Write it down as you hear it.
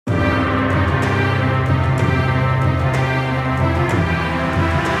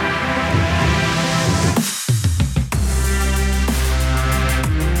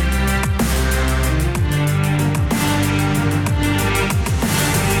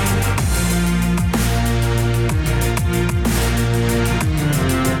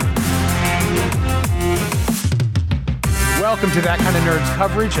Welcome to That Kind of Nerds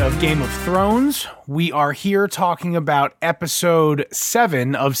coverage of Game of Thrones. We are here talking about episode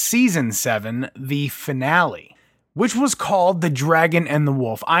 7 of season 7, the finale, which was called The Dragon and the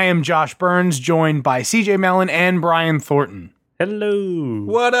Wolf. I am Josh Burns, joined by CJ Mellon and Brian Thornton. Hello.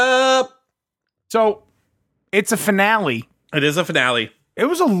 What up? So, it's a finale. It is a finale. It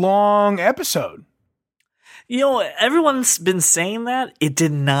was a long episode. You know, everyone's been saying that. It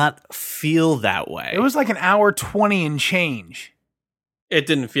did not feel that way. It was like an hour 20 and change. It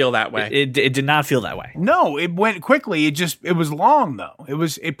didn't feel that way. It did not feel that way. No, it went quickly. It was long though.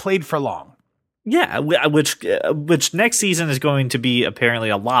 It played for long. Yeah, which next season is going to be apparently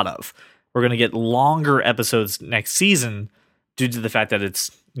a lot of. We're going to get longer episodes next season due to the fact that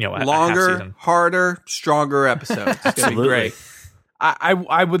it's, you know, a half longer, season. harder, stronger episodes. It's gonna be great.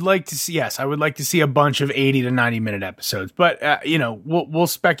 I would like to see, yes, I would like to see a bunch of 80 to 90 minute episodes, but you know, we'll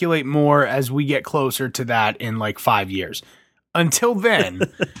speculate more as we get closer to that in like 5 years. Until then,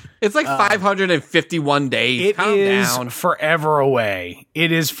 It's like 551 days. it Calm is down. forever away.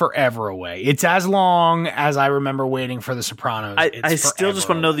 It is forever away. It's as long as I remember waiting for The Sopranos. I still just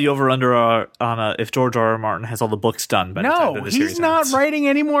want to know the over-under on if George R. R. Martin has all the books done by the time that the series he's not ends. writing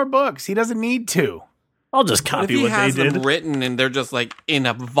any more books. He doesn't need to. I'll just What if copy he what they has them did. written and they're just like in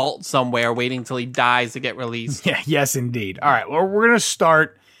a vault somewhere waiting till he dies to get released? Yeah, yes, indeed. All right, well, we're going to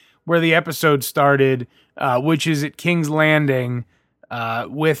start where the episode started, which is at King's Landing,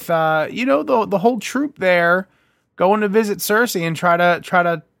 with the whole troop there going to visit Cersei and try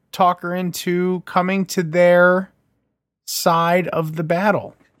to talk her into coming to their side of the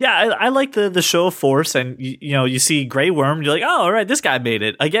battle. Yeah, I like the show of force, and you see Grey Worm, you're like, oh, all right, this guy made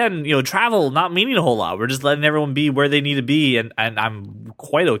it. Again, travel not meaning a whole lot. We're just letting everyone be where they need to be, and I'm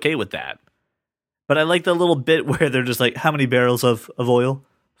quite okay with that. But I like the little bit where they're just like, how many barrels of oil?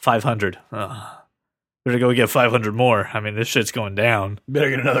 500. Better go get 500 more. I mean, this shit's going down. Better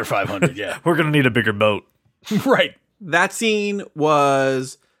get another 500, yeah. We're going to need a bigger boat. Right. That scene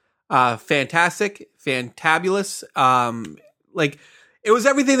was fantastic, fantabulous. It was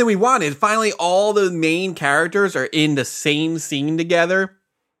everything that we wanted. Finally, all the main characters are in the same scene together.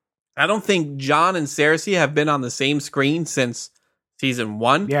 I don't think Jon and Cersei have been on the same screen since season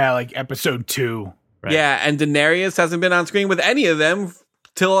 1. Yeah, like episode 2. Right. Yeah, and Daenerys hasn't been on screen with any of them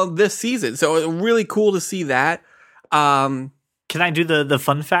till this season. So it's really cool to see that. Can I do the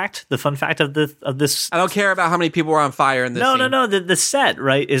fun fact? The fun fact of this? I don't care about how many people were on fire in this scene. No. The set,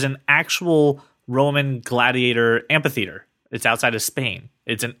 right, is an actual Roman gladiator amphitheater. It's outside of Spain.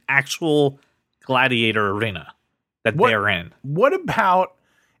 It's an actual gladiator arena that they're in. What about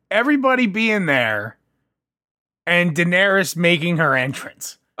everybody being there and Daenerys making her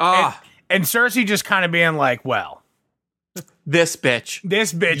entrance? And Cersei just kind of being like, well, This bitch.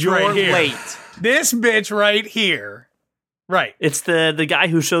 You're You're right here. late. This bitch right here. Right. It's the guy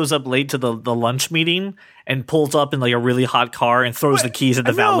who shows up late to the lunch meeting and pulls up in like a really hot car and throws the keys at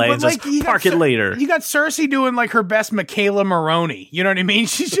the valet and says, park it later. You got Cersei doing like her best Michaela Maroney. You know what I mean?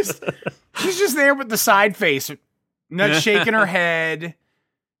 She's just there with the side face, not shaking her head,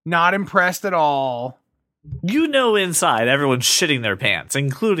 not impressed at all. Inside everyone's shitting their pants,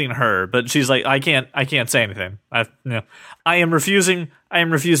 including her, but she's like, I can't say anything. I am refusing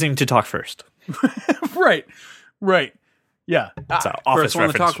to talk first. Right. Yeah. So office first one to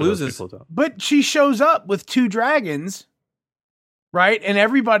reference talk for those loses. people who don't. But she shows up with 2 dragons, right? And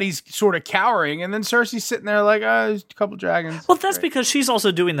everybody's sort of cowering, and then Cersei's sitting there like, there's a couple dragons. Well, that's because she's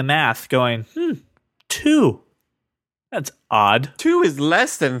also doing the math, going, 2. That's odd. 2 is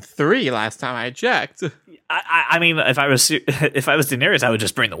less than 3 last time I checked. I mean, if I was Daenerys, I would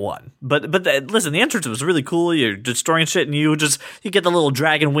just bring the 1. But listen, the entrance was really cool. You're destroying shit, and you get the little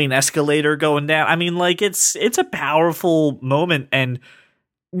dragon wing escalator going down. I mean, like it's a powerful moment, and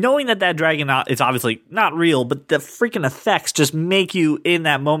knowing that dragon is obviously not real, but the freaking effects just make you in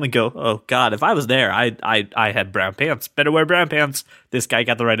that moment go, oh god, if I was there, I had brown pants. Better wear brown pants. This guy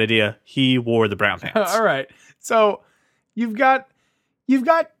got the right idea. He wore the brown pants. All right. So you've got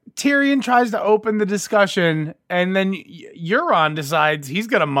Tyrion tries to open the discussion, and then Euron decides he's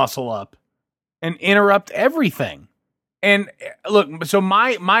going to muscle up and interrupt everything. And look, so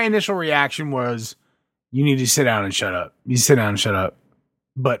my initial reaction was, you need to sit down and shut up. You sit down and shut up.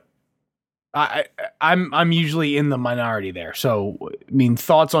 But I'm usually in the minority there. So, I mean,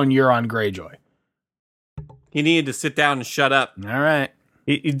 thoughts on Euron Greyjoy? He needed to sit down and shut up. All right.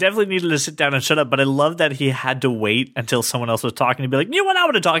 He definitely needed to sit down and shut up, but I love that he had to wait until someone else was talking to be like, you know what, I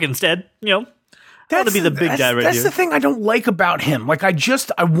want to talk instead. I want to be the big guy right That's here. the thing I don't like about him. Like,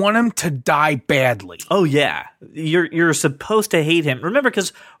 I want him to die badly. Oh, yeah. You're supposed to hate him. Remember,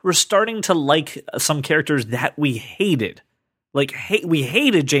 because we're starting to like some characters that we hated. Like, we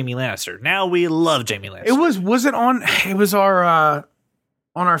hated Jaime Lannister. Now we love Jaime Lannister. It was our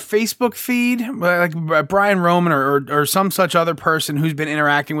on our Facebook feed, like Brian Roman or some such other person who's been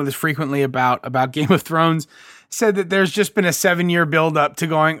interacting with us frequently about Game of Thrones said that there's just been a 7-year build up to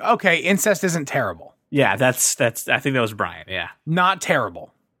going, okay, incest isn't terrible. Yeah, that's I think that was Brian. Yeah. Not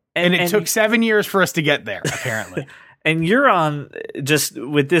terrible. And it took 7 years for us to get there, apparently. And Euron, just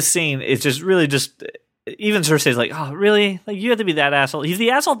with this scene, it's just really just, even Cersei's like, oh, really? Like, you have to be that asshole. He's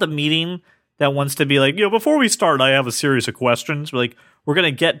the asshole at the meeting that wants to be like, before we start, I have a series of questions. We're going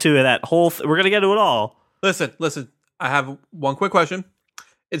to get to that whole, we're going to get to it all. Listen, I have one quick question.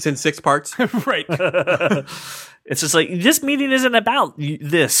 It's in 6 parts. Right. It's just like, this meeting isn't about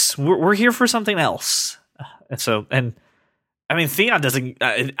this. We're here for something else. And I mean, Theon doesn't,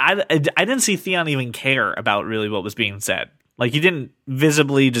 I didn't see Theon even care about really what was being said. Like, he didn't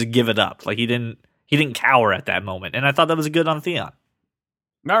visibly just give it up. Like, he didn't cower at that moment. And I thought that was good on Theon.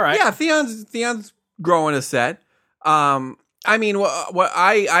 All right. Yeah, Theon's growing a set. I mean, what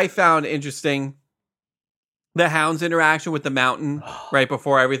I found interesting, the Hound's interaction with the Mountain right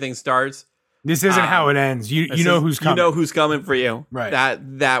before everything starts. This isn't how it ends. You know who's coming. You know who's coming for you. Right.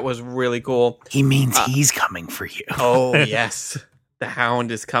 That was really cool. He means he's coming for you. Oh, yes. The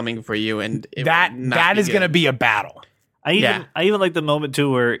Hound is coming for you, and that is going to be a battle. I even like the moment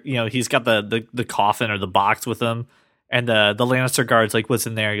too where he's got the coffin or the box with him, and the Lannister guard's like, "What's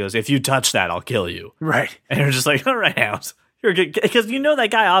in there?" He goes, "If you touch that, I'll kill you." Right. And you're just like, "All right, Hound, you're good," because that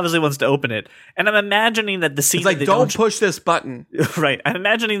guy obviously wants to open it. And I'm imagining that the scene, it's like, don't push this button. Right. I'm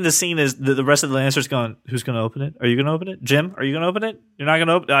imagining the scene is the rest of the Lannisters going, "Who's going to open it? Are you going to open it, Jim? Are you going to open it? You're not going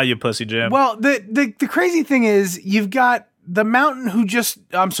to open it? Ah, you pussy, Jim." Well, the crazy thing is, you've got the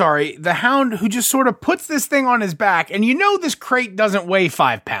the Hound who just sort of puts this thing on his back, and this crate doesn't weigh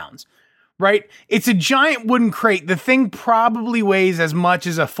 5 pounds, right? It's a giant wooden crate. The thing probably weighs as much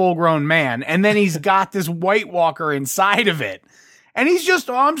as a full-grown man, and then he's got this White Walker inside of it, and he's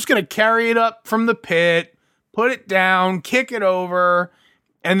just, I'm just going to carry it up from the pit, put it down, kick it over,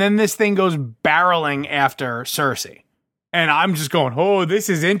 and then this thing goes barreling after Cersei. And I'm just going, oh, this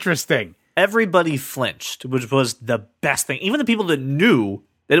is interesting. Everybody flinched, which was the best thing. Even the people that knew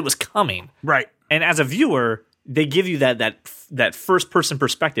that it was coming. Right. And as a viewer, they give you that first person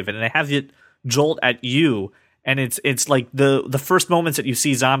perspective, and they have it jolt at you. And it's like the first moments that you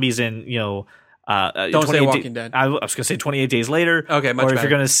see zombies in, don't say Walking Dead. I was going to say 28 Days Later. Okay, much Or if better.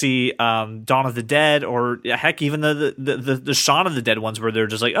 you're going to see Dawn of the Dead, or heck, even the Shaun of the Dead ones, where they're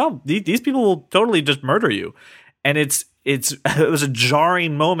just like, oh, these people will totally just murder you. And it was a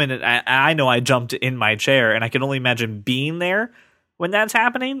jarring moment. And I know I jumped in my chair, and I can only imagine being there when that's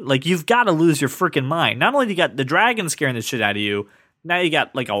happening. Like, you've got to lose your freaking mind. Not only do you got the dragon scaring the shit out of you, now you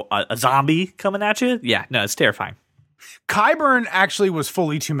got like a zombie coming at you. Yeah, no, it's terrifying. Qyburn actually was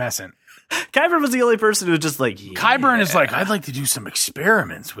fully tumescent. Qyburn was the only person who was just like, yeah. Qyburn is like, I'd like to do some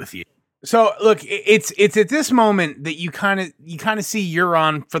experiments with you. So look, it's at this moment that you kind of see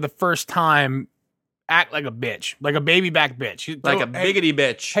Euron for the first time act like a bitch, like a baby back bitch, Like a biggity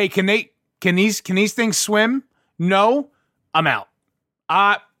bitch. Hey, can these things swim? No, I'm out.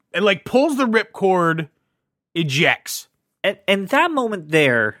 It like pulls the ripcord, ejects. And that moment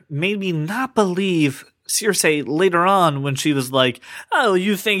there made me not believe Cersei later on when she was like, oh,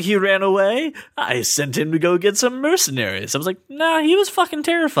 you think he ran away? I sent him to go get some mercenaries. I was like, nah, he was fucking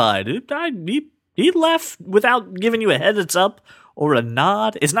terrified. He left without giving you a heads up or a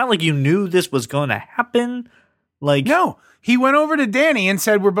nod. It's not like you knew this was going to happen. Like, no, he went over to Dany and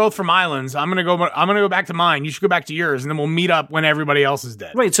said, we're both from islands. I'm going to go back to mine. You should go back to yours. And then we'll meet up when everybody else is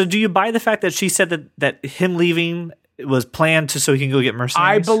dead. Right. So do you buy the fact that she said that him leaving was planned so he can go get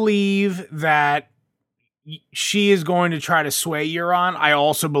mercenaries? I believe that she is going to try to sway Euron. I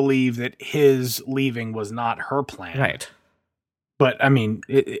also believe that his leaving was not her plan. Right. But I mean,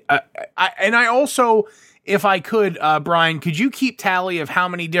 I also, if I could, Brian, could you keep tally of how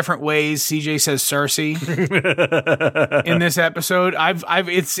many different ways CJ says Cersei in this episode?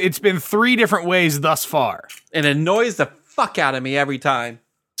 It's been 3 different ways thus far. And it annoys the fuck out of me every time.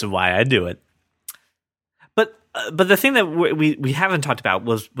 That's why I do it. But the thing that we haven't talked about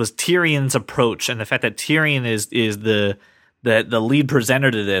was Tyrion's approach, and the fact that Tyrion is the lead presenter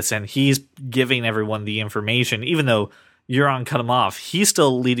to this, and he's giving everyone the information, even though Euron cut him off. He's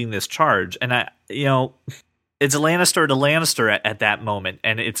still leading this charge, and it's Lannister to Lannister at that moment,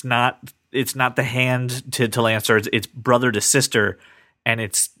 and it's not the hand to Lannister, it's brother to sister, and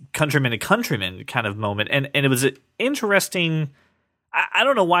it's countryman to countryman kind of moment, and it was an interesting. I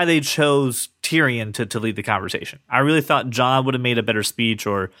don't know why they chose Tyrion to lead the conversation. I really thought Jon would have made a better speech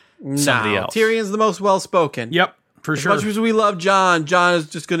or somebody else. Tyrion's the most well-spoken. Yep. For As sure. much as we love John, John is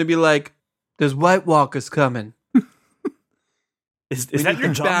just going to be like, "There's White Walkers coming. Is that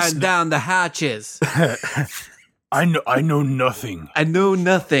your Jon Batten Snow? down the hatches. I know nothing. I know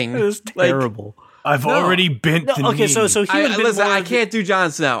nothing." That is Like, terrible. I've No. already bent No, the okay, knee. so he would have been listen, more I of the- can't do Jon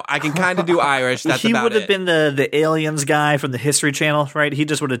Snow. I can kind of do Irish. That's he about would have it. been the aliens guy from the History Channel, right? He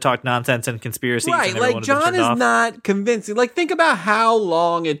just would have talked nonsense and conspiracies. Right, and everyone like would have been John turned is off. not convincing. Like, think about how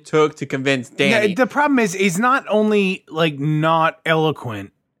long it took to convince Danny. Yeah, the problem is he's not only like not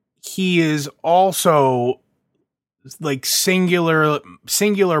eloquent, he is also like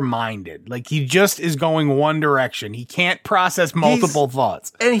singular minded. Like he just is going one direction. He can't process multiple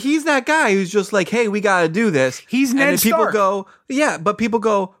thoughts. And he's that guy who's just like, "Hey, we got to do this." He's and Ned then people Stark. go, "Yeah," but people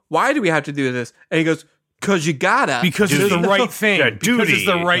go, "Why do we have to do this?" And he goes, "Cause you gotta." Because it's the Duty. right thing. Yeah, Because it's duty.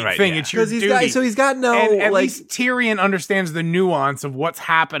 the right Right, thing. yeah. It's your Because he's duty. got, so he's got no and at like. least Tyrion understands the nuance of what's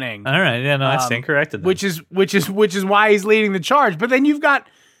happening. All right, yeah, no, I stand corrected. Then. which is why he's leading the charge. But then you've got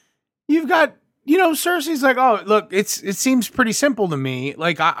Cersei's like, oh look, it seems pretty simple to me.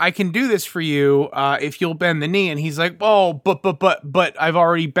 Like I can do this for you if you'll bend the knee. And he's like, oh, but I've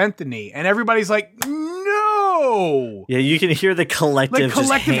already bent the knee. And everybody's like, no. yeah, you can hear the collective, Like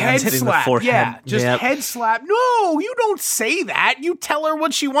collective just head hands hitting slap. the forehead. Yeah, just Yep. head slap. No, you don't say that. You tell her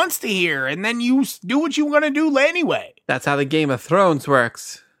what she wants to hear, and then you do what you want to do anyway. That's how the Game of Thrones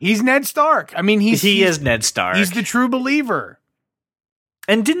works. He's Ned Stark. I mean, He he's is Ned Stark. He's the true believer.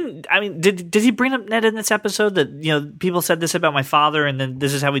 And did he bring up Ned in this episode that people said this about my father and then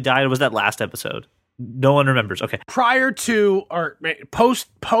this is how he died? Or was that last episode? No one remembers. Okay. Prior to or post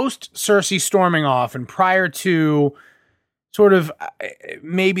Cersei storming off, and prior to sort of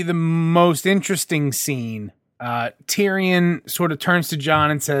maybe the most interesting scene, Tyrion sort of turns to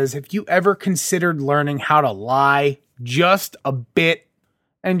Jon and says, "Have you ever considered learning how to lie just a bit?"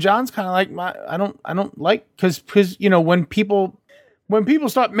 And Jon's kind of like, I don't like because when people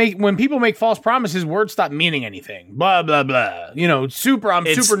make false promises, words stop meaning anything. Blah blah blah. I'm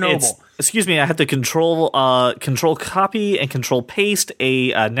super noble. Excuse me, I have to control copy and control paste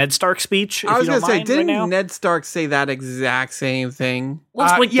a Ned Stark speech. I was going to say, didn't right now. Ned Stark say that exact same thing? Well,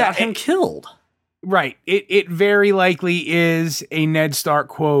 that's what yeah, got him killed. Right. It very likely is a Ned Stark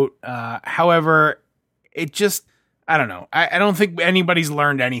quote. However, it just, I don't know. I don't think anybody's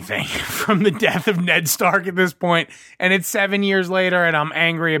learned anything from the death of Ned Stark at this point. And it's 7 years later and I'm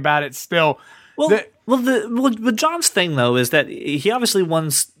angry about it still. But Jon's thing though is that he obviously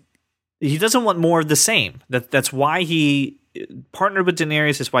he doesn't want more of the same. That's why he partnered with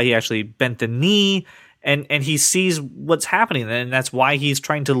Daenerys. That's why he actually bent the knee. And he sees what's happening, and that's why he's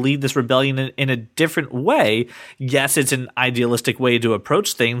trying to lead this rebellion in a different way. Yes, it's an idealistic way to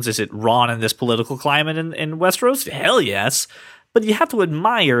approach things. Is it wrong in this political climate in Westeros? Hell yes. But you have to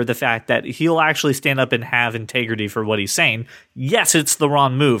admire the fact that he'll actually stand up and have integrity for what he's saying. Yes, it's the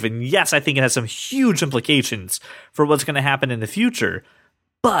wrong move, and yes, I think it has some huge implications for what's going to happen in the future.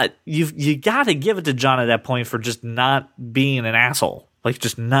 But you got to give it to Jon at that point for just not being an asshole. Like,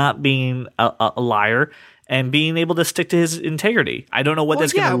 just not being a liar and being able to stick to his integrity. I don't know what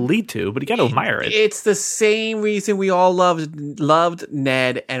that's going to lead to, but you got to admire it. It's the same reason we all loved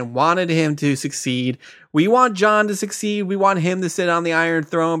Ned and wanted him to succeed. We want Jon to succeed. We want him to sit on the Iron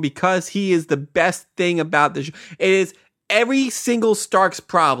Throne because he is the best thing about the show. It is every single Stark's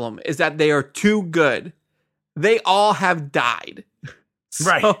problem is that they are too good. They all have died.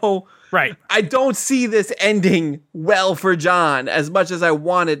 Right. So, Right. I don't see this ending well for Jon as much as I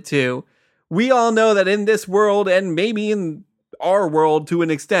want it to. We all know that in this world, and maybe in our world to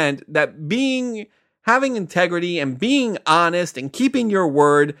an extent, that having integrity and being honest and keeping your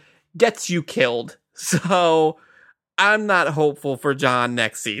word gets you killed. So I'm not hopeful for Jon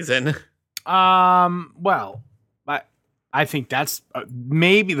next season. Well, I think that's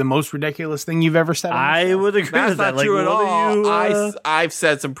maybe the most ridiculous thing you've ever said. I would agree That's with that. not true at what all. are you, I've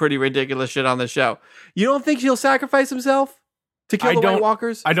said some pretty ridiculous shit on the show. You don't think he'll sacrifice himself to kill the White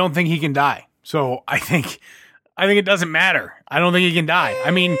Walkers? I don't think he can die. So I think it doesn't matter. I don't think he can die.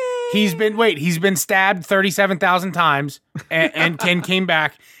 I mean, he's been stabbed 37,000 times and came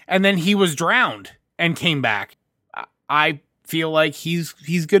back, and then he was drowned and came back. I feel like he's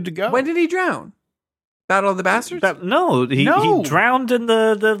good to go. When did he drown? Battle of the Bastards? No, he drowned in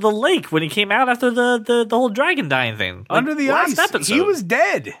the lake when he came out after the whole dragon dying thing. Like, under the last ice. episode. He was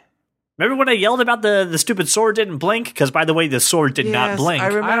dead. Remember when I yelled about the stupid sword didn't blink? Because, by the way, the sword did not Yes, blink. I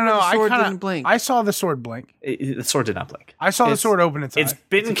remember I don't know. the sword I didn't blink. I saw the sword blink. The sword did not blink. I saw the It's- sword open its It's eye.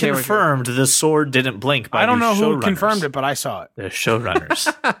 been a camera confirmed the sword didn't blink by I don't the know who showrunners. confirmed it, but I saw it. The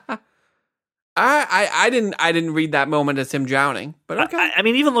showrunners. I didn't read that moment as him drowning, but okay. I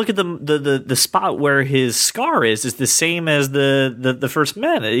mean, even look at the spot where his scar is the same as the first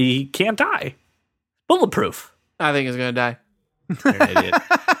men. He can't die. Bulletproof. I think he's gonna die. You're an idiot.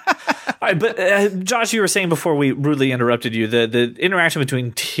 All right, but Josh, you were saying before we rudely interrupted you the interaction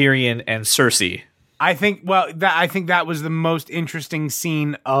between Tyrion and Cersei. I think that was the most interesting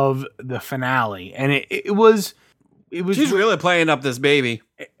scene of the finale, and it was. She's really playing up this baby.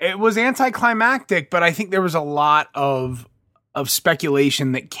 It was anticlimactic, but I think there was a lot of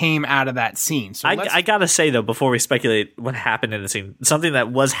speculation that came out of that scene. So I gotta say though, before we speculate what happened in the scene, something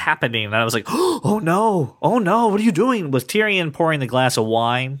that was happening, and I was like, oh no, what are you doing? Was Tyrion pouring the glass of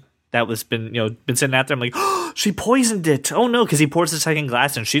wine that was been sitting out there? I'm like, she poisoned it. Oh no, because he pours the second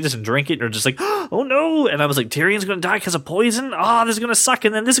glass and she doesn't drink it, or just like, oh no. And I was like, Tyrion's gonna die because of poison. Oh, this is gonna suck,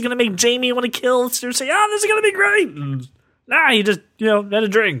 and then this is gonna make Jaime want to kill Cersei. Oh, this is gonna be great. And, he just had a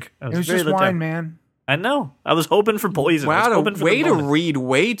drink. It was just wine, man. I know. I was hoping for poison. Wow, way to read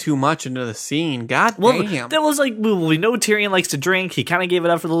way too much into the scene. God damn. That was like, we know Tyrion likes to drink. He kind of gave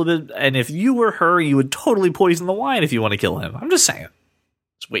it up for a little bit. And if you were her, you would totally poison the wine if you want to kill him. I'm just saying.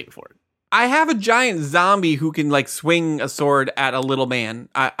 Just waiting for it. I have a giant zombie who can like swing a sword at a little man.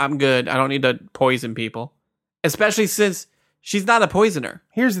 I'm good. I don't need to poison people. Especially since she's not a poisoner.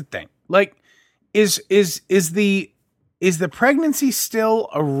 Here's the thing. Like, is the pregnancy still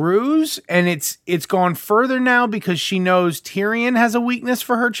a ruse, and it's gone further now because she knows Tyrion has a weakness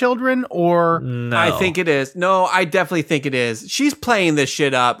for her children, or no? I think it is. No, I definitely think it is. She's playing this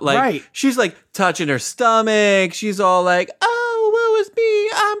shit up. Like, right. She's like touching her stomach. She's all like, "Oh, woe is me,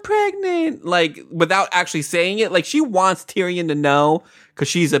 I'm pregnant." Like, without actually saying it. Like, she wants Tyrion to know because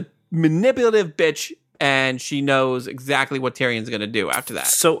she's a manipulative bitch. And she knows exactly what Tyrion's going to do after that.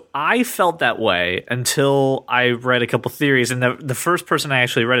 So I felt that way until I read a couple theories. And the first person I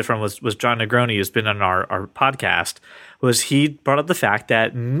actually read it from was John Negroni, who's been on our podcast. He brought up the fact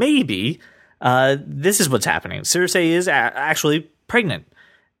that maybe this is what's happening. Cersei is actually pregnant.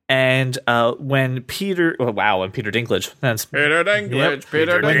 And when Peter Dinklage. That's Peter Dinklage.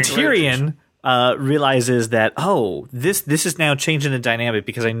 Peter Dinklage. When Tyrion realizes that, this is now changing the dynamic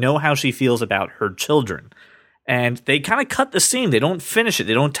because I know how she feels about her children. And they kind of cut the scene. They don't finish it.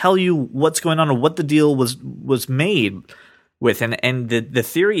 They don't tell you what's going on or what the deal was made with. And the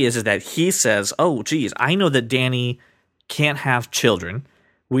theory is that he says, oh, geez, I know that Dany can't have children.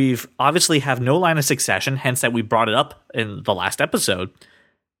 We've obviously have no line of succession, hence that we brought it up in the last episode.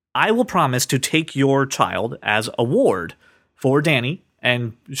 I will promise to take your child as a ward for Dany,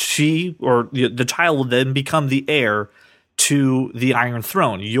 and she or the child will then become the heir to the Iron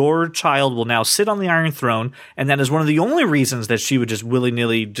Throne. Your child will now sit on the Iron Throne, and that is one of the only reasons that she would just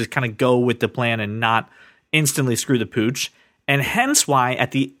willy-nilly just kind of go with the plan and not instantly screw the pooch. And hence why,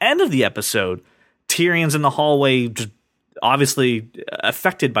 at the end of the episode, Tyrion's in the hallway just obviously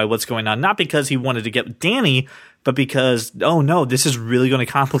affected by what's going on. Not because he wanted to get Dany, but because, oh no, this is really going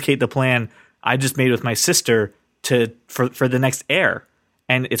to complicate the plan I just made with my sister for the next heir.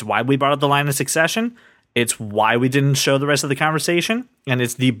 And it's why we brought up the line of succession. It's why we didn't show the rest of the conversation. And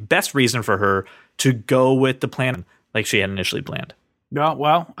it's the best reason for her to go with the plan like she had initially planned. No,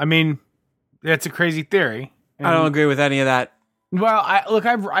 well, I mean, that's a crazy theory. And, I don't agree with any of that. Well, I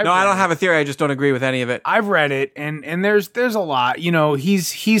don't have a theory. I just don't agree with any of it. I've read it, and there's a lot.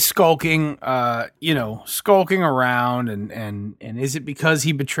 He's skulking, skulking around, and is it because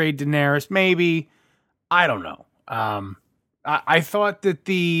he betrayed Daenerys? Maybe. I don't know. I thought that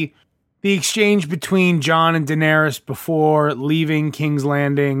the exchange between Jon and Daenerys before leaving King's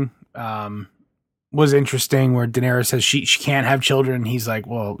Landing was interesting, where Daenerys says she can't have children, and he's like,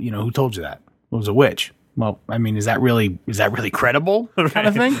 well, who told you that? It was a witch. Well, I mean, is that really credible kind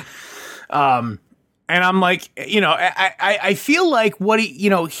of thing? And I'm like, I feel like what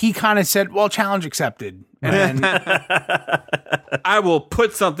he kind of said, well, challenge accepted. And I will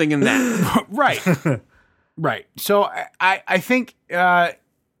put something in that. Right. Right. So I think,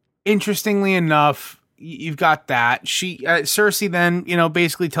 interestingly enough, you've got that. Cersei then,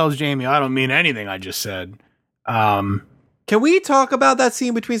 basically tells Jaime, I don't mean anything I just said. Can we talk about that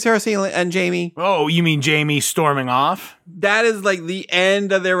scene between Cersei and Jaime? Oh, you mean Jaime storming off? That is like the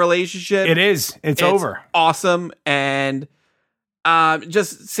end of their relationship. It is. It's over. Awesome. And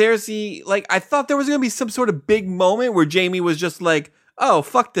just Cersei, like, I thought there was going to be some sort of big moment where Jaime was just like, oh,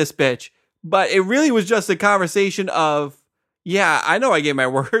 fuck this bitch. But it really was just a conversation of, yeah, I know I gave my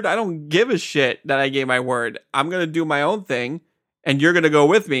word. I don't give a shit that I gave my word. I'm going to do my own thing, and you're going to go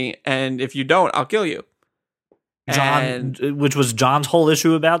with me. And if you don't, I'll kill you. Which was Jon's whole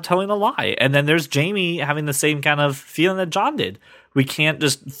issue about telling a lie. And then there's Jaime having the same kind of feeling that Jon did, We can't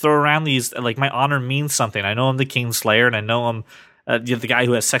just throw around these, like, my honor means something. I know I'm the Kingslayer, and I know I'm the guy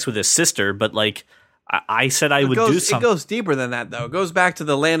who has sex with his sister, but, like, I said I would do something. It goes deeper than that, though. It goes back to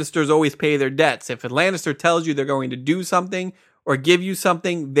the Lannisters always pay their debts. If a Lannister tells you they're going to do something or give you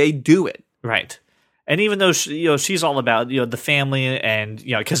something, they do it. Right. And even though she's all about the family, and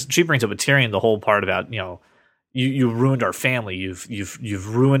because she brings up with Tyrion the whole part about you ruined our family,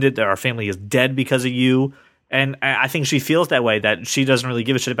 you've ruined it. That our family is dead because of you. And I think she feels that way, that she doesn't really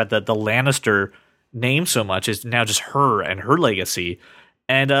give a shit about the Lannister name so much. It's now just her and her legacy.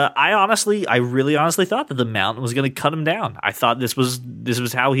 And I really honestly thought that the Mountain was going to cut him down. I thought this was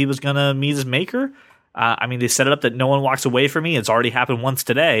how he was going to meet his maker. I mean, they set it up that no one walks away from me. It's already happened once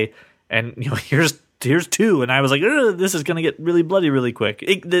today, and here's two. And I was like, this is going to get really bloody really quick.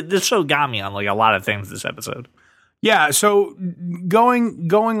 This show got me on like a lot of things this episode. Yeah, so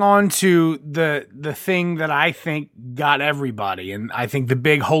going on to the thing that I think got everybody, and I think the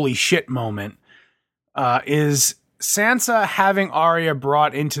big holy shit moment is Sansa having Arya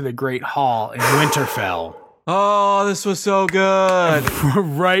brought into the Great Hall in Winterfell. Oh, this was so good.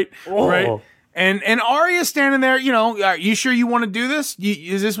 Right. And Arya standing there, are you sure you want to do this?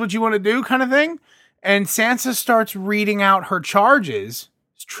 Is this what you want to do, kind of thing? And Sansa starts reading out her charges: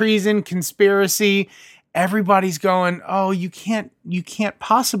 treason, conspiracy. Everybody's going, oh, you can't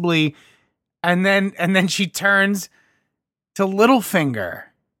possibly. And then she turns to Littlefinger.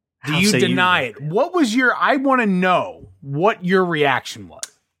 Do you deny it? What was I want to know what your reaction was.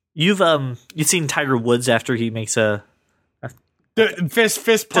 You've seen Tiger Woods after he makes the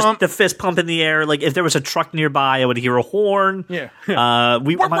fist pump, the fist pump in the air. Like if there was a truck nearby, I would hear a horn. Yeah. My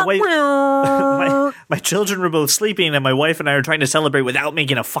wife, my children were both sleeping, and my wife and I are trying to celebrate without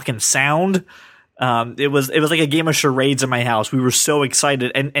making a fucking sound. It was like a game of charades in my house. We were so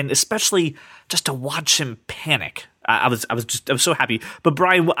excited, and especially just to watch him panic. I was so happy. But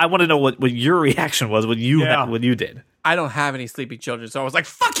Brian, I want to know what your reaction was when you did. I don't have any sleepy children, so I was like,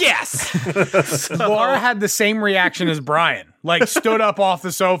 "Fuck yes!" Laura had the same reaction as Brian. Like stood up off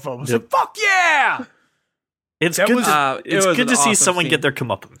the sofa. Was like, "Fuck yeah!" It's good to see someone get their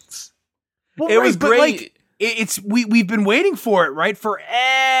comeuppance. Well, it was great. We've been waiting for it, right?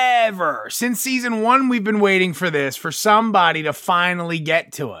 Forever. Since season 1, we've been waiting for this, for somebody to finally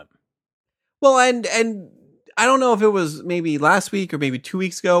get to him. Well, and I don't know if it was maybe last week or maybe 2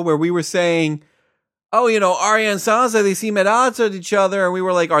 weeks ago where we were saying, oh, Arya and Sansa, they seem at odds with each other. And we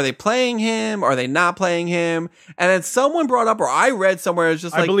were like, are they playing him? Are they not playing him? And then someone brought up, or I read somewhere, it's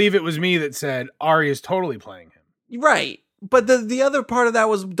just like, I believe it was me that said Arya's totally playing him. Right. But the other part of that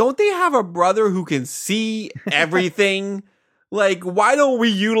was, don't they have a brother who can see everything? Like, why don't we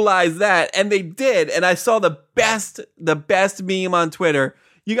utilize that? And they did. And I saw the best meme on Twitter.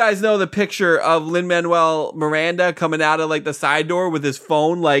 You guys know the picture of Lin-Manuel Miranda coming out of like the side door with his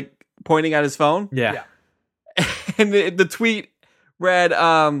phone, like pointing at his phone. Yeah. And the tweet read,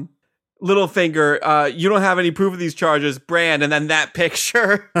 Littlefinger, you don't have any proof of these charges, Bran. And then that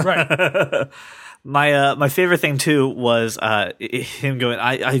picture. Right. My favorite thing too was him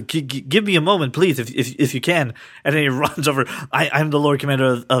going, give me a moment, please, if you can. And then he runs over. I'm the Lord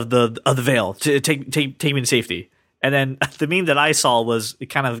Commander of the Vale. Take me to safety. And then the meme that I saw was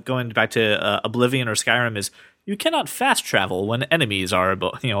kind of going back to Oblivion or Skyrim is, you cannot fast travel when enemies are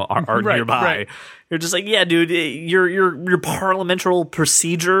right, nearby. Right. You're just like, yeah, dude, your parliamentary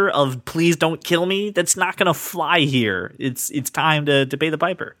procedure of please don't kill me, that's not gonna fly here. It's time to pay the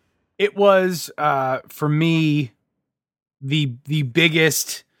piper. It was for me the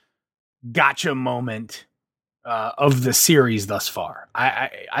biggest gotcha moment of the series thus far.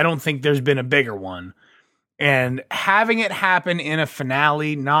 I don't think there's been a bigger one. And having it happen in a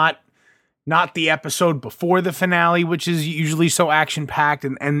finale, not the episode before the finale, which is usually so action packed,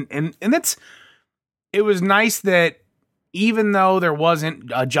 and it was nice that even though there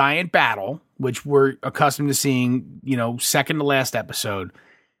wasn't a giant battle, which we're accustomed to seeing, second to last episode,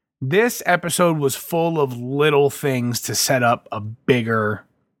 this episode was full of little things to set up a bigger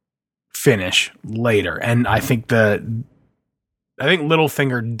finish later. And I think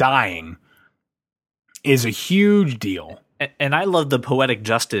Littlefinger dying is a huge deal. And I love the poetic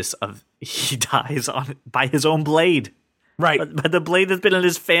justice of he dies by his own blade. Right. But the blade has been in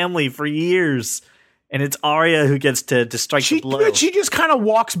his family for years. And it's Arya who gets to strike the blow. She just kind of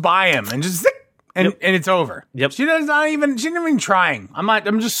walks by him and just and it's over. Yep. She's not even trying.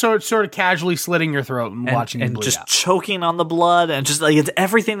 I'm just sort of casually slitting your throat and watching and bleed just out. choking on the blood, and just like it's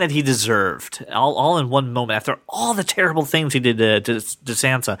everything that he deserved, all in one moment. After all the terrible things he did to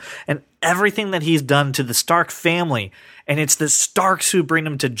Sansa, and everything that he's done to the Stark family, and it's the Starks who bring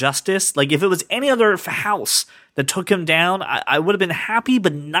him to justice. Like if it was any other house, that took him down, I would have been happy,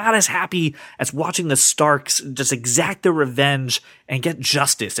 but not as happy as watching the Starks just exact their revenge and get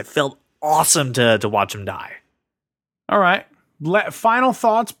justice. It felt awesome to watch him die. All right. Final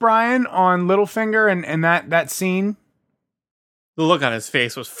thoughts, Brian, on Littlefinger and that scene? The look on his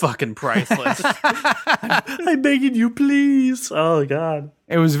face was fucking priceless. I'm begging you, please. Oh, God.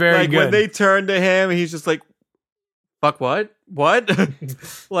 It was very good. When they turned to him, he's just like, fuck what? What?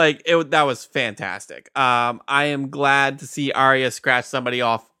 That was fantastic. I am glad to see Arya scratch somebody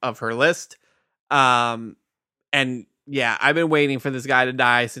off of her list. And yeah, I've been waiting for this guy to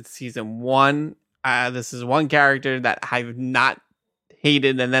die since season 1. This is one character that I've not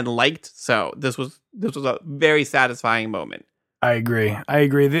hated and then liked. So this was a very satisfying moment. I agree.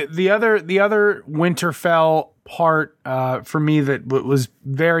 The other Winterfell part for me that was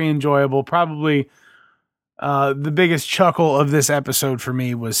very enjoyable, probably the biggest chuckle of this episode for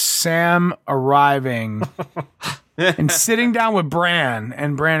me, was Sam arriving and sitting down with Bran,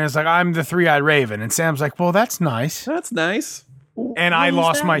 and Bran is like, "I'm the three-eyed raven," and Sam's like, "Well, that's nice." That's nice. And I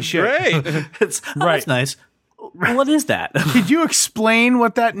lost my shit. Great. That's nice. What is that? Could you explain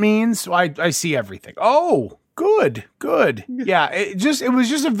what that means? I see everything. Oh, good. Yeah, it was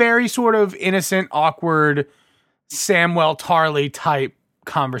just a very sort of innocent, awkward Samwell Tarly type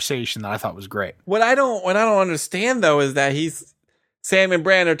conversation that I thought was great. What I don't understand though is that Sam and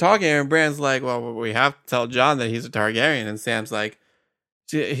Bran are talking, and Bran's like, "Well, we have to tell Jon that he's a Targaryen," and Sam's like,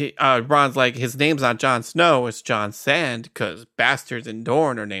 Bron's like, "His name's not Jon Snow, it's Jon Sand, because bastards in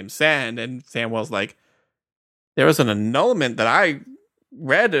Dorne are named Sand." And Samwell's like, "There was an annulment that I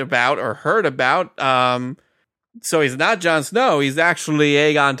read about or heard about. So he's not Jon Snow, he's actually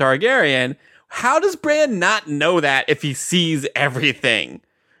Aegon Targaryen." How does Bran not know that if he sees everything?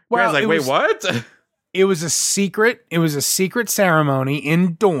 Well, Bran's like, "Wait, what?" It was a secret. It was a secret ceremony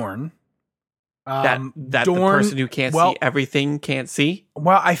in Dorne. That Dorne, the person who can't see everything can't see?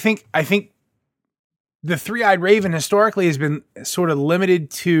 Well, I think the three-eyed raven historically has been sort of limited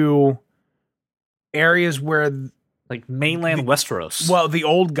to areas where, like mainland Westeros. Well, the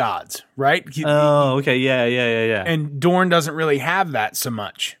old gods, right? Oh, okay. Yeah. And Dorne doesn't really have that so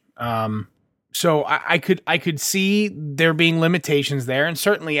much. So I could see there being limitations there, and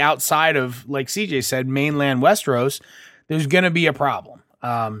certainly outside of, like CJ said, mainland Westeros, there's going to be a problem.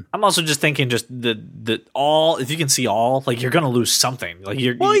 I'm also just thinking, just the all. If you can see all, like, you're going to lose something. Like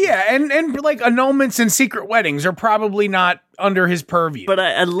and like annulments and secret weddings are probably not under his purview. But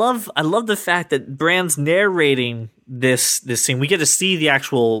I love the fact that Bran's narrating this scene. We get to see the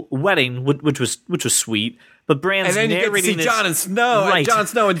actual wedding, which was sweet. But Bran's narrating, and then you get to see Jon and Snow, right? And Jon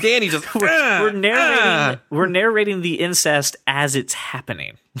Snow and Dany just we're narrating the incest as it's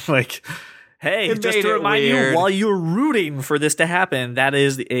happening. Like, hey, just to remind you, while you're rooting for this to happen, that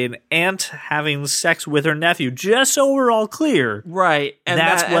is an aunt having sex with her nephew. Just so we're all clear, right? And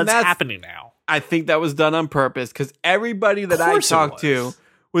that's what's happening now. I think that was done on purpose, because everybody that I talked to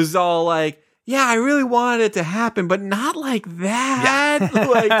was all like, "Yeah, I really wanted it to happen, but not like that."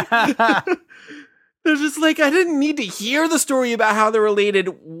 Yeah. Like. They're just like, I didn't need to hear the story about how they're related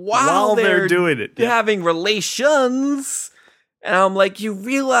while they're doing it, having relations. And I'm like, you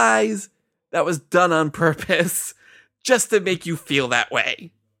realize that was done on purpose just to make you feel that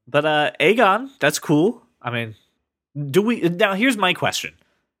way. But Aegon, that's cool. I mean, now here's my question.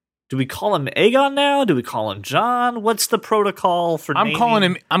 Do we call him Aegon now? Do we call him Jon? What's the protocol for naming?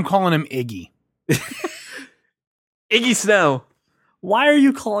 I'm calling him Iggy. Iggy Snow. Why are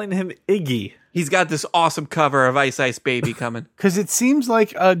you calling him Iggy? He's got this awesome cover of Ice Ice Baby coming. Because it seems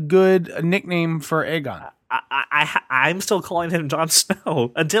like a good nickname for Aegon. I'm still calling him Jon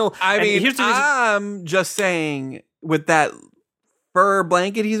Snow until... I'm just saying, with that fur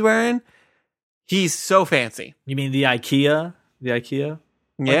blanket he's wearing, he's so fancy. You mean the IKEA? The IKEA?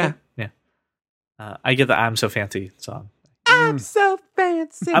 Yeah. Yeah. I get the I'm so fancy song. I'm so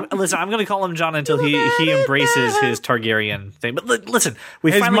fancy. Listen, I'm going to call him Jon until he embraces his Targaryen thing. But listen,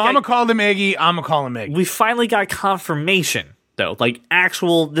 his mama called him Iggy. I'm going to call him Iggy. We finally got confirmation, though. Like,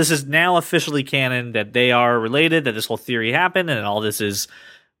 this is now officially canon that they are related, that this whole theory happened, and all this is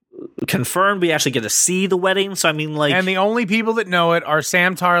confirmed. We actually get to see the wedding. So, I mean, like... And the only people that know it are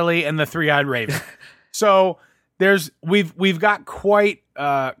Sam Tarly and the Three-Eyed Raven. So, we've got quite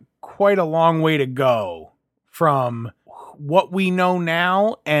a long way to go from what we know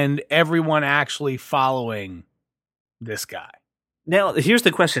now and everyone actually following this guy. Now, here's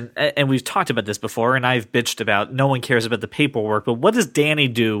the question, and we've talked about this before, and I've bitched about no one cares about the paperwork, but what does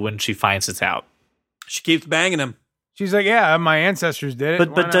Dany do when she finds this out? She keeps banging him. She's like, yeah, my ancestors did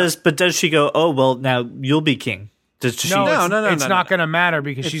it. But does she go, oh, well, now you'll be king? Does she? No, It's no, not no. going to matter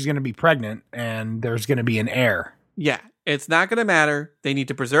because she's going to be pregnant and there's going to be an heir. Yeah, it's not going to matter. They need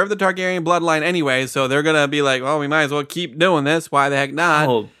to preserve the Targaryen bloodline anyway, so they're going to be like, well, we might as well keep doing this. Why the heck not?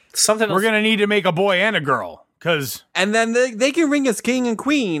 Oh, something else. We're going to need to make a boy and a girl because And then they can ring as king and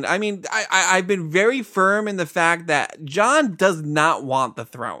queen. I mean, I've been very firm in the fact that Jon does not want the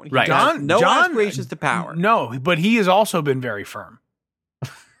throne. He Right. has Jon- no Jon- aspirations to power. no, but he has also been very firm.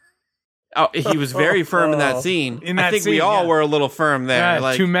 Oh, he was very firm in that scene. In I that think we scene, all yeah. were a little firm there. Yeah,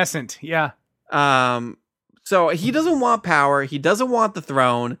 like, tumescent. Yeah. So he doesn't want power. He doesn't want the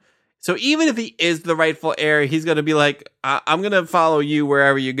throne. So even if he is the rightful heir, he's going to be like, I'm going to follow you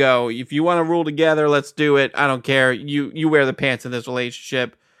wherever you go. If you want to rule together, let's do it. I don't care. You wear the pants in this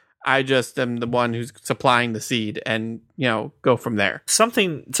relationship. I just am the one who's supplying the seed and, go from there.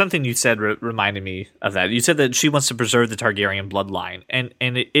 Something you said reminded me of that. You said that she wants to preserve the Targaryen bloodline, and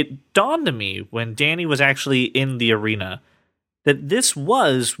it dawned on me when Dany was actually in the arena that this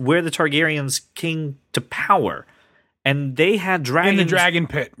was where the Targaryens came to power, and they had dragons In the dragon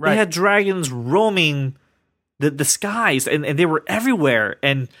pit, right? They had dragons roaming the skies, and they were everywhere,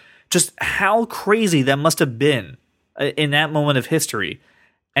 and just how crazy that must have been in that moment of history.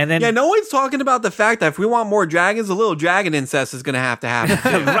 And then, Yeah, no one's talking about the fact that if we want more dragons, a little dragon incest is going to happen.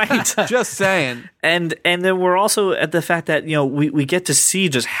 too. right. Just saying. And then we're also at the fact that we get to see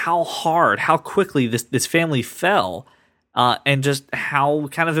just how quickly this family fell, and just how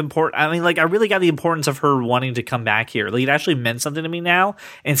kind of important. I mean, like I really got the importance of her wanting to come back here. Like it actually meant something to me now,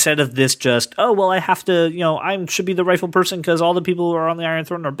 instead of this just I have to I should be the rightful person because all the people who are on the Iron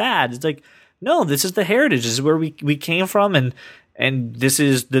Throne are bad. It's like no, this is the heritage. This is where we came from, and this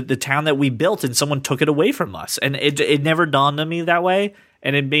is the town that we built, and someone took it away from us. And it never dawned on me that way,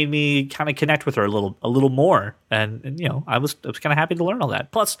 and it made me kind of connect with her a little more. And I was kind of happy to learn all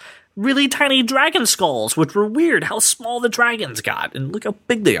that. Plus, really tiny dragon skulls, which were weird. How small the dragons got, and look how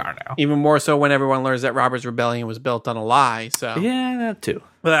big they are now. Even more so when everyone learns that Robert's Rebellion was built on a lie. So Yeah, that too.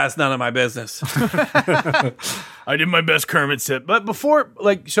 Well, that's none of my business. I did my best Kermit sip. But before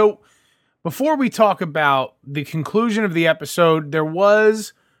we talk about the conclusion of the episode, there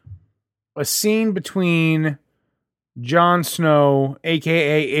was a scene between Jon Snow,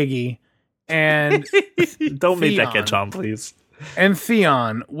 aka Iggy, and Don't make that Theon. catch on, please.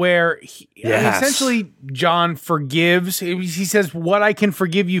 Theon, where Yes. essentially Jon forgives. He says, "What I can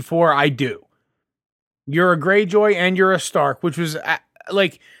forgive you for, I do. You're a Greyjoy and you're a Stark," which was all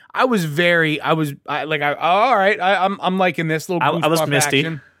right. I'm liking this little. I was goosebump misty.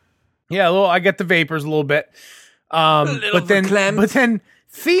 action. Yeah, I get the vapors a little bit. But then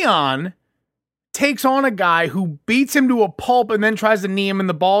Theon takes on a guy who beats him to a pulp and then tries to knee him in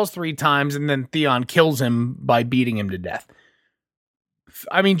the balls 3 times, and then Theon kills him by beating him to death.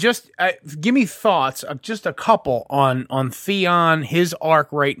 I mean, just give me thoughts, just a couple on Theon, his arc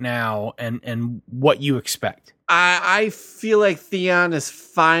right now, and what you expect. I feel like Theon is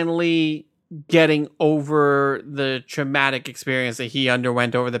finally getting over the traumatic experience that he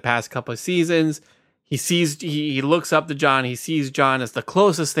underwent over the past couple of seasons. He looks up to Jon. He sees Jon as the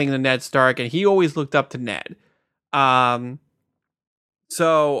closest thing to Ned Stark, and he always looked up to Ned.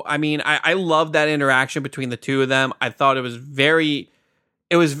 So I mean, I love that interaction between the two of them. I thought it was very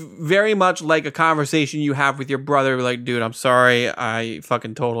much like a conversation you have with your brother. Like, dude, I'm sorry, I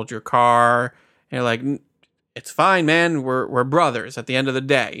fucking totaled your car. And you're like, it's fine, man. We're brothers at the end of the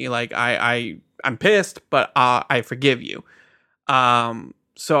day. You're like, I'm pissed, but I forgive you.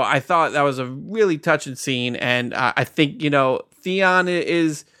 So I thought that was a really touching scene, and I think Theon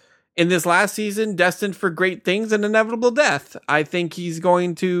is in this last season destined for great things and inevitable death. I think he's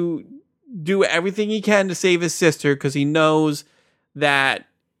going to do everything he can to save his sister because he knows that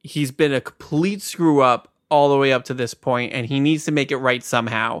he's been a complete screw up all the way up to this point, and he needs to make it right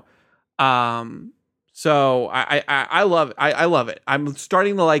somehow. So I love it. I'm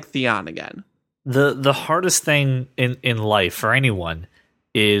starting to like Theon again. The hardest thing in life for anyone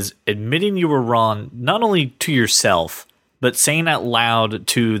is admitting you were wrong, not only to yourself, but saying out loud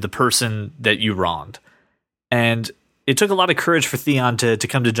to the person that you wronged. And it took a lot of courage for Theon to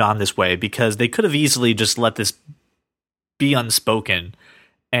come to Jon this way, because they could have easily just let this be unspoken.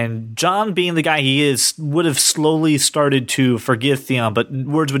 And Jon, being the guy he is, would have slowly started to forgive Theon, but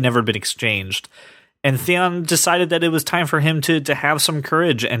words would never have been exchanged. And Theon decided that it was time for him to have some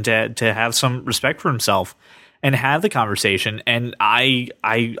courage and to have some respect for himself and have the conversation. And I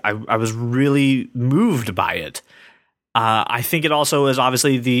was really moved by it. I think it also is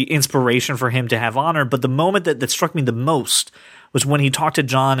obviously the inspiration for him to have honor. But the moment that struck me the most was when he talked to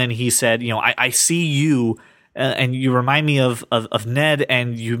Jon and he said, I see you and you remind me of Ned,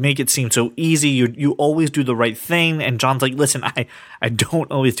 and you make it seem so easy. You always do the right thing, and John's like, listen, I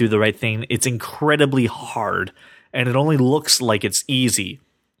don't always do the right thing. It's incredibly hard, and it only looks like it's easy.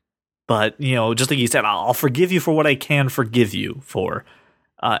 But, just like you said, I'll forgive you for what I can forgive you for.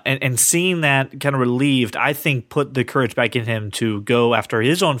 And seeing that kind of relieved, I think put the courage back in him to go after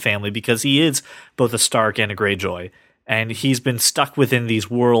his own family, because he is both a Stark and a Greyjoy. And he's been stuck within these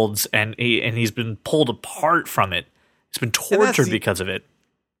worlds, and he's been pulled apart from it. He's been tortured because of it.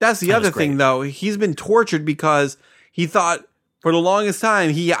 That's the other thing, though. He's been tortured because he thought for the longest time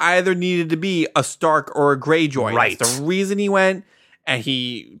he either needed to be a Stark or a Greyjoy. Right. That's the reason he went, and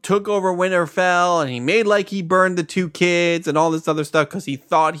he took over Winterfell, and he made like he burned the 2 kids and all this other stuff because he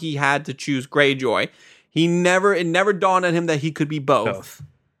thought he had to choose Greyjoy. It never dawned on him that he could be both.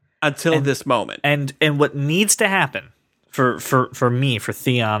 Until this moment. And what needs to happen for me, for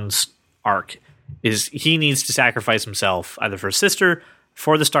Theon's arc, is he needs to sacrifice himself either for his sister,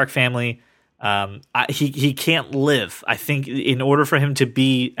 for the Stark family. He can't live. I think in order for him to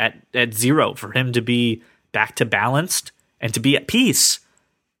be at zero, for him to be back to balanced and to be at peace,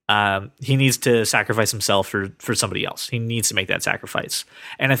 he needs to sacrifice himself for somebody else. He needs to make that sacrifice.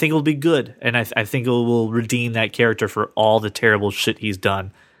 And I think it'll be good. And I think it will redeem that character for all the terrible shit he's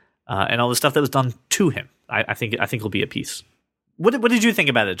done. And all the stuff that was done to him. I think he'll be at peace. What did you think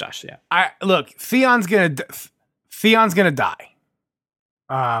about it, Josh? Yeah. Look, Theon's gonna die.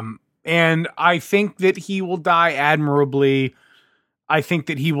 And I think that he will die admirably. I think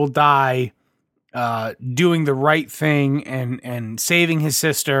that he will die doing the right thing and saving his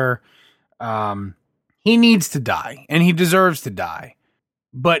sister. He needs to die, and he deserves to die.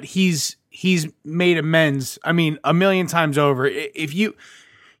 But he's made amends. I mean, a million times over. If you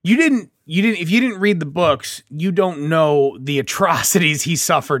didn't read the books, you don't know the atrocities he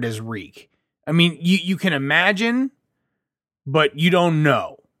suffered as Reek. I mean, you can imagine, but you don't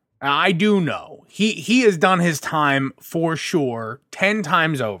know. I do know. He has done his time for sure 10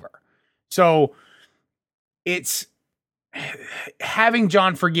 times over. So it's having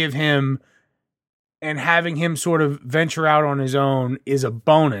Jon forgive him and having him sort of venture out on his own is a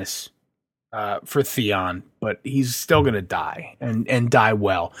bonus for Theon, but he's still going to die and die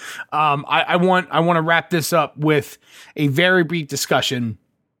well. I want to wrap this up with a very brief discussion.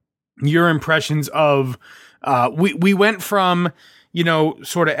 Your impressions of we went from,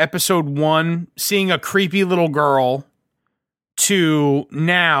 sort of episode 1, seeing a creepy little girl, to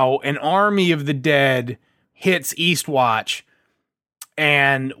now an army of the dead hits Eastwatch,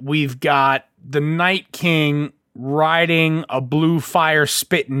 and we've got the Night King riding a blue fire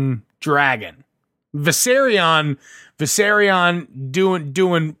spitting dragon. Viserion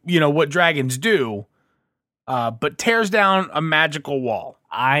doing what dragons do, but tears down a magical wall.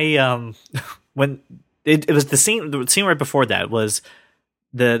 When it was the scene right before that was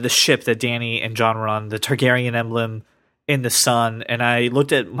the ship that Dany and Jon were on, the Targaryen emblem in the sun, and I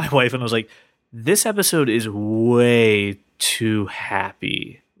looked at my wife and was like, this episode is way too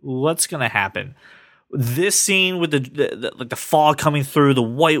happy. What's gonna happen? This scene with the fog coming through, the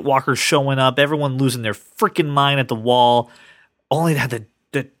White Walkers showing up, everyone losing their freaking mind at the wall, only to have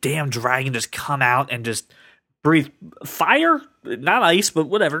the damn dragon just come out and just breathe fire, not ice, but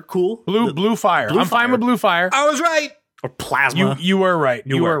whatever, cool. Blue fire. I'm fine with blue fire. I was right. Or plasma. You were right.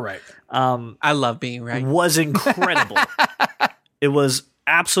 You were right. I love being right. Was incredible. It was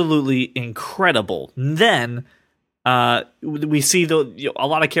absolutely incredible. Then we see a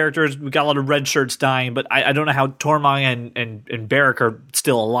lot of characters. We got a lot of red shirts dying, but I don't know how Tormund and Beric are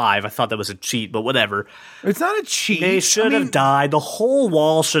still alive. I thought that was a cheat, but whatever. It's not a cheat. They should have died. The whole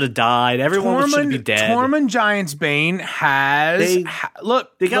wall should have died. Everyone should be dead. Tormund Giantsbane has They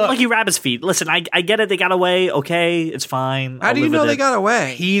got lucky rabbit's feet. Listen, I get it. They got away. Okay, it's fine. How do you know they got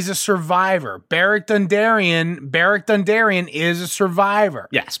away? He's a survivor. Beric Dondarrion is a survivor.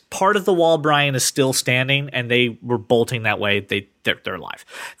 Yes, part of the wall, Brian, is still standing, and they were bolting that way. They're alive.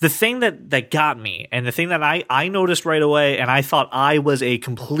 The thing that got me, and the thing that I noticed right away, and I thought I was a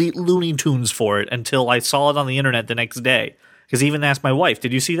complete Looney Tunes for it until I saw it on the internet the next day. Because I even asked my wife,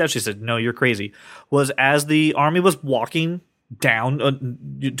 "Did you see that?" She said, "No, you're crazy." Was as the army was walking down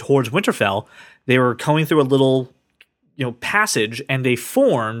towards Winterfell, they were going through a little passage, and they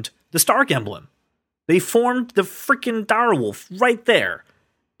formed the Stark emblem. They formed the freaking direwolf right there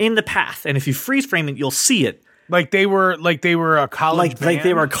in the path, and if you freeze frame it, you'll see it. Like they were a college band? Like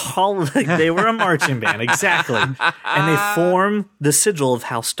they were a marching band, exactly. And they formed the sigil of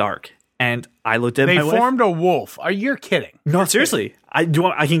House Stark. And I looked at my wife. They formed a wolf. Are you kidding? No, seriously. I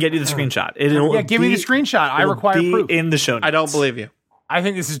can get you the screenshot. Give me the screenshot. I require proof. In the show notes. I don't believe you. I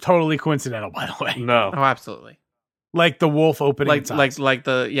think this is totally coincidental, by the way. No. Oh, absolutely. Like the wolf opening Like its eyes. like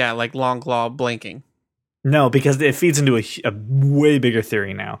Longclaw blinking. No, because it feeds into a way bigger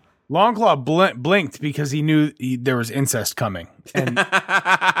theory now. Longclaw blinked because he knew there was incest coming. And,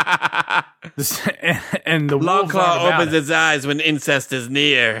 and the wolf Longclaw opens its eyes when incest is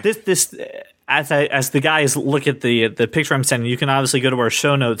near. This as the guys look at the picture I'm sending, you can obviously go to our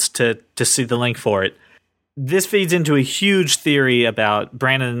show notes to see the link for it. This feeds into a huge theory about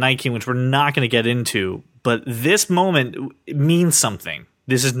Brandon and Night King, which we're not going to get into, but this moment means something.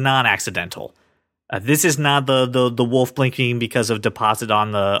 This is not accidental. This is not the wolf blinking because of deposit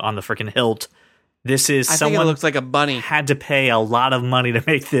on the freaking hilt. This is I someone think it looks like a bunny. had to pay a lot of money to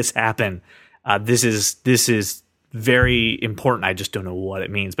make this happen. This is very important. I just don't know what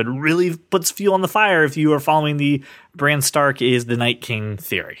it means, but it really puts fuel on the fire if you are following the Bran Stark is the Night King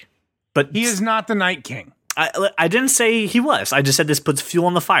theory. But He is not the Night King. I didn't say he was. I just said this puts fuel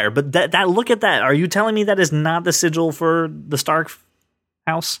on the fire. But that look at that. Are you telling me that is not the sigil for the Stark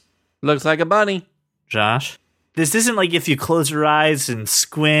house? Looks like a bunny. Josh? This isn't like if you close your eyes and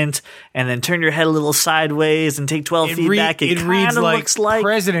squint and then turn your head a little sideways and take 12 feet back. It reads kind of looks like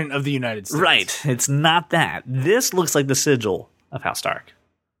President of the United States. Right. It's not that. This looks like the sigil of House Stark.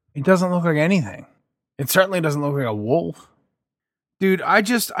 It doesn't look like anything. It certainly doesn't look like a wolf. Dude, I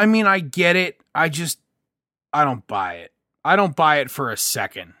get it. I don't buy it. I don't buy it for a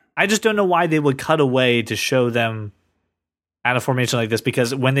second. I just don't know why they would cut away to show them at a formation like this,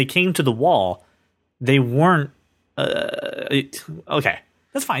 because when they came to the wall, they weren't. Okay,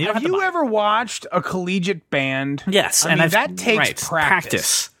 that's fine. Have you ever watched a collegiate band? Yes, I mean, that takes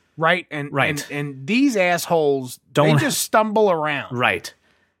practice. Right? And these assholes Don't they just stumble around. Right.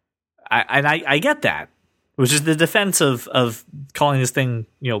 I get that, which is the defense of calling this thing,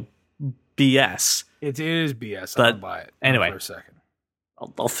 BS. It is BS. But I don't buy it. anyway. For a second.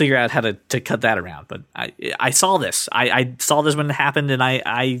 I'll figure out how to cut that around. But I saw this. I saw this when it happened, and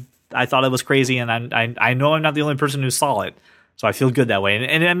I thought it was crazy, and I know I'm not the only person who saw it, so I feel good that way.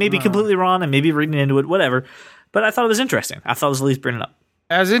 And I may be completely wrong, and maybe reading into it, whatever. But I thought it was interesting. I thought it was at least bringing it up.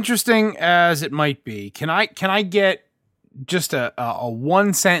 As interesting as it might be, can I get just a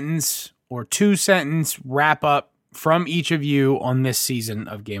 1 sentence or 2 sentence wrap up from each of you on this season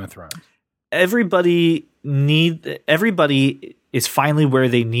of Game of Thrones? Everybody is finally where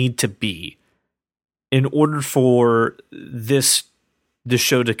they need to be in order for the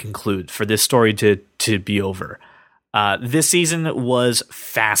show to conclude, for this story to be over. This season was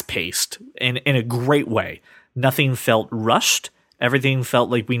fast paced in a great way. Nothing felt rushed. Everything felt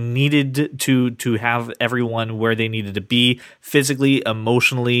like we needed to have everyone where they needed to be physically,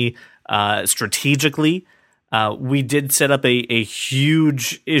 emotionally, strategically. We did set up a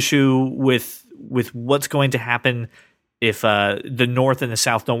huge issue with what's going to happen if the North and the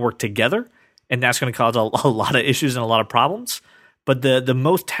South don't work together, and that's going to cause a lot of issues and a lot of problems. But the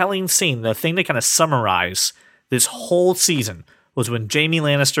most telling scene, the thing that kind of summarized this whole season, was when Jaime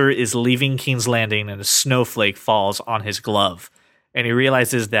Lannister is leaving King's Landing and a snowflake falls on his glove, and he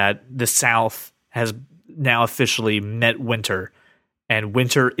realizes that the South has now officially met winter, and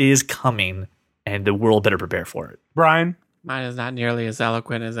winter is coming, and the world better prepare for it. Brian? Mine is not nearly as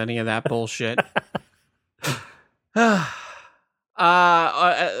eloquent as any of that bullshit. The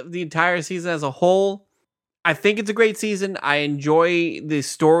entire season as a whole, I think it's a great season. I enjoy the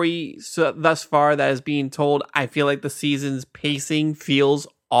story thus far that is being told. I feel like the season's pacing feels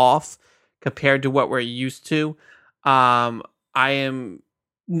off compared to what we're used to. I am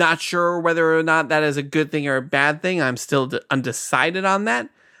not sure whether or not that is a good thing or a bad thing. I'm still undecided on that.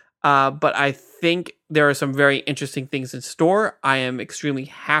 But I think there are some very interesting things in store. I am extremely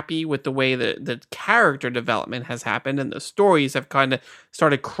happy with the way that the character development has happened, and the stories have kind of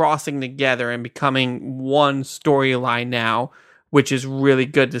started crossing together and becoming one storyline now, which is really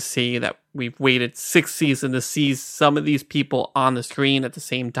good to see that we've waited 6 seasons to see some of these people on the screen at the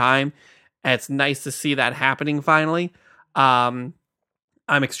same time. And it's nice to see that happening finally. I'm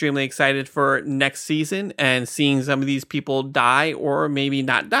extremely excited for next season and seeing some of these people die or maybe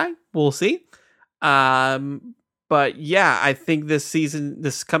not die. We'll see. But yeah, I think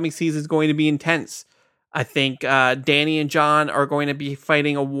this coming season is going to be intense. I think Dany and Jon are going to be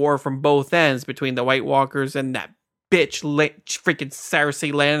fighting a war from both ends between the White Walkers and that bitch freaking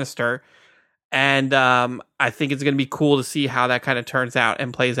Cersei Lannister. And I think it's going to be cool to see how that kind of turns out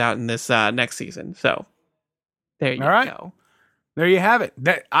and plays out in this next season. So there you go. There you have it.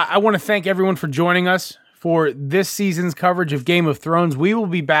 I want to thank everyone for joining us for this season's coverage of Game of Thrones. We will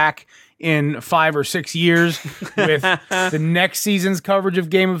be back in 5 or 6 years with the next season's coverage of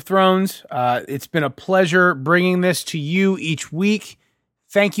Game of Thrones. It's been a pleasure bringing this to you each week.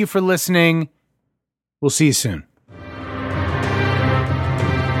 Thank you for listening. We'll see you soon.